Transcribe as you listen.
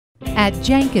At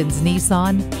Jenkins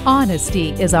Nissan,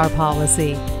 honesty is our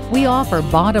policy. We offer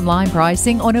bottom-line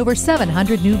pricing on over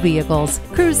 700 new vehicles.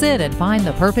 Cruise in and find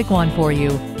the perfect one for you.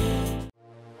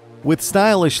 With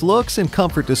stylish looks and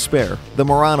comfort to spare, the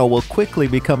Murano will quickly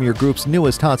become your group's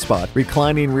newest hotspot.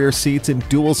 Reclining rear seats and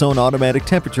dual-zone automatic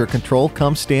temperature control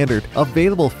come standard.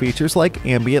 Available features like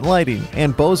ambient lighting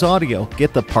and Bose audio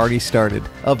get the party started.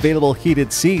 Available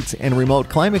heated seats and remote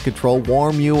climate control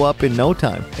warm you up in no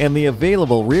time. And the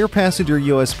available rear passenger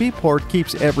USB port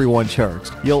keeps everyone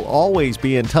charged. You'll always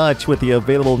be in touch with the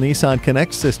available Nissan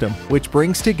Connect system, which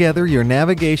brings together your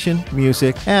navigation,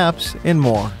 music, apps, and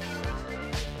more.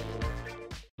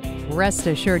 Rest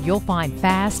assured you'll find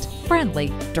fast,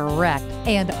 friendly, direct,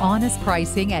 and honest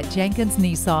pricing at Jenkins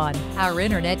Nissan. Our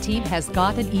internet team has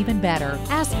gotten even better.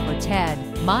 Ask for Ted,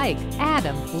 Mike,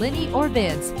 Adam, Lenny, or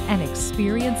Vince and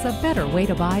experience a better way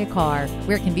to buy a car.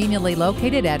 We're conveniently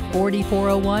located at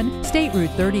 4401 State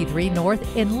Route 33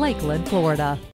 North in Lakeland, Florida.